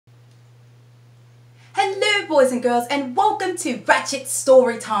Hello boys and girls, and welcome to Ratchet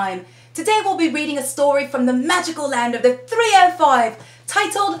Story Time. Today we'll be reading a story from the magical land of the 305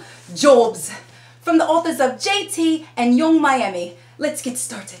 titled Jobs from the authors of JT and Young Miami. Let's get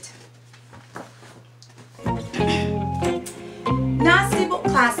started. Nasty but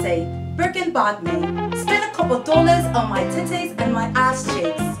classy, Birkin bag me. Spend a couple dollars on my titties and my ass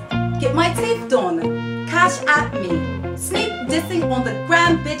cheeks. Get my teeth done, cash at me. Sneak dissing on the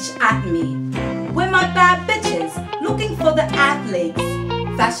gram bitch at me. With my bad bitches, looking for the athletes.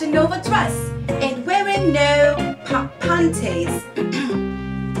 Fashion Nova dress, ain't wearing no panties.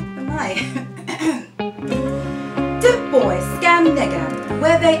 Am I? Dude boy, scam nigga,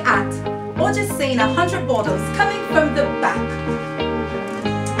 where they at? Or just seeing 100 bottles coming from the back.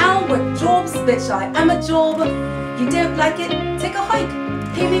 I don't work jobs, bitch, I am a job. You don't like it? Take a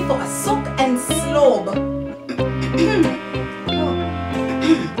hike. Pay me for a sock and slob.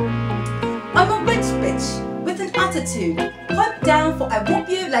 I'm a rich bitch with an attitude. Pipe down for I whoop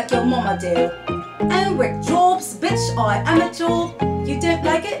you like your mama do. I don't work jobs, bitch, I am a job. You don't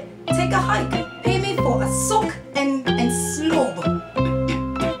like it? Take a hike. Pay me for a sock and slob.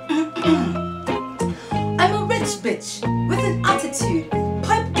 I'm a rich bitch with an attitude.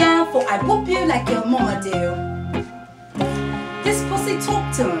 Pipe down for I whoop you like your mama do. This pussy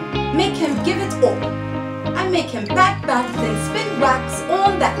talk to him, make him give it up. I make him back, then spin wax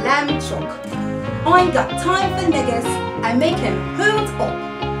on that lamb truck. I ain't got time for niggas, I make him hold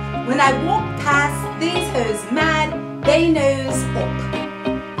up. When I walk past these hoes mad, they nose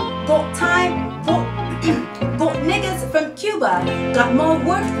up. Got time, got niggas from Cuba, got more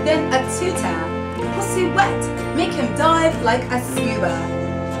work than a tutor. Pussy wet, make him dive like a scuba.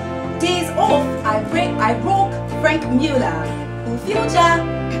 Days off, I rock Frank Mueller. In future,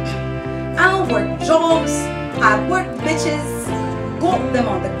 I don't work jobs, I work bitches. Got them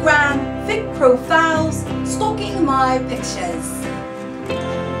on the gram, fake profiles, stalking my pictures.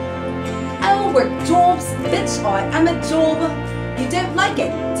 I don't work jobs, bitch, I am a job. You don't like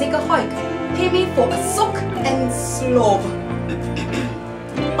it? Take a hike. Pay me for a sock and slob.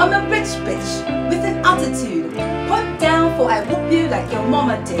 I'm a rich bitch with an attitude. Pipe down for I whoop you like your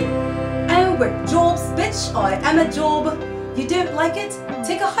mama did. I don't work jobs, bitch, I am a job. You don't like it?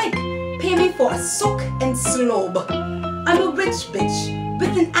 Take a hike. Pay me for a sock and slob. I'm a rich bitch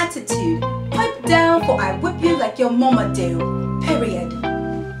with an attitude. Pipe down for I whip you like your mama do. Period.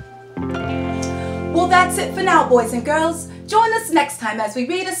 Well, that's it for now, boys and girls. Join us next time as we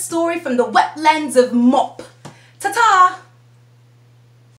read a story from the wetlands of Mop. Ta-ta!